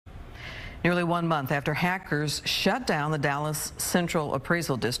Nearly 1 month after hackers shut down the Dallas Central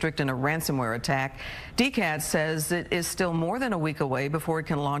Appraisal District in a ransomware attack, DCAD says it is still more than a week away before it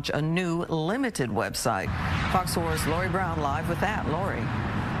can launch a new limited website. Fox 4's Lori Brown live with that. Lori.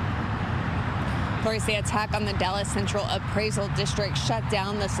 Lori, the attack on the Dallas Central Appraisal District shut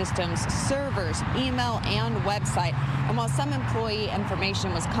down the system's servers, email, and website. And while some employee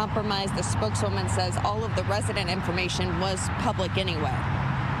information was compromised, the spokeswoman says all of the resident information was public anyway.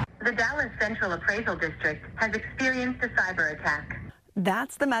 The Dallas Central Appraisal District has experienced a cyber attack.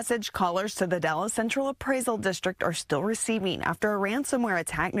 That's the message callers to the Dallas Central Appraisal District are still receiving after a ransomware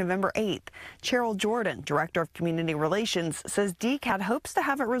attack November 8th. Cheryl Jordan, Director of Community Relations, says DCAD hopes to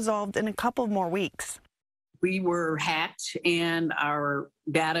have it resolved in a couple more weeks. We were hacked and our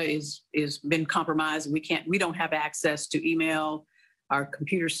data is been compromised. We don't have access to email, our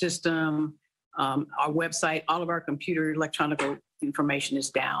computer system, our website, all of our computer electronic information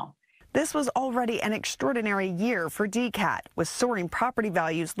is down. This was already an extraordinary year for DCAD, with soaring property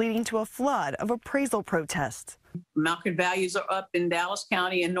values leading to a flood of appraisal protests. Market values are up in Dallas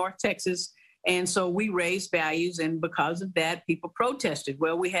County and North Texas, and so we raised values, and because of that, people protested.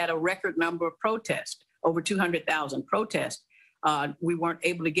 Well, we had a record number of protests, over 200,000 protests. We weren't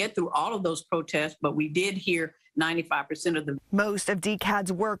able to get through all of those protests, but we did hear 95% of them. Most of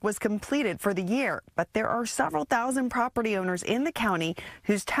DCAD's work was completed for the year, but there are several thousand property owners in the county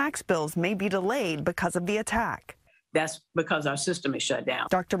whose tax bills may be delayed because of the attack. That's because our system is shut down.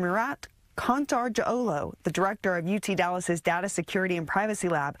 Dr. Murat Kantar-Jaolo, the director of UT Dallas's Data Security and Privacy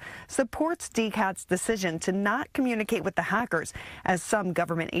Lab, supports DCAD's decision to not communicate with the hackers, as some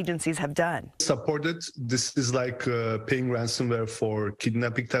government agencies have done. Supported. This is like paying ransomware for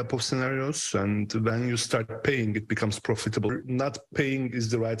kidnapping type of scenarios, and when you start paying, it becomes profitable. Not paying is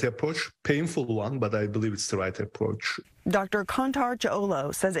the right approach, painful one, but I believe it's the right approach. Dr.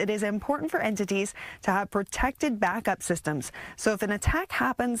 Kantar-Jaolo says it is important for entities to have protected backup systems, so if an attack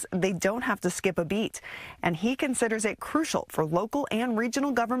happens, they don't have to skip a beat. And he considers it crucial for local and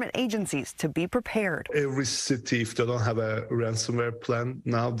regional government agencies to be prepared. Every city, if they don't have a ransomware plan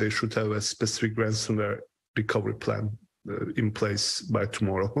now, they should have a specific ransomware recovery plan in place by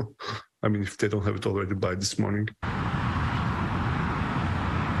tomorrow. I mean, if they don't have it already by this morning.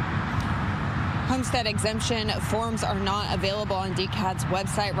 Homestead exemption forms are not available on DCAD's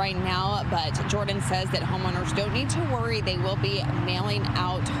website right now, but Jordan says that homeowners don't need to worry. They will be mailing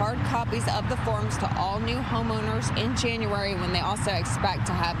out hard copies of the forms to all new homeowners in January, when they also expect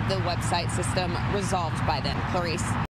to have the website system resolved by then. Clarice.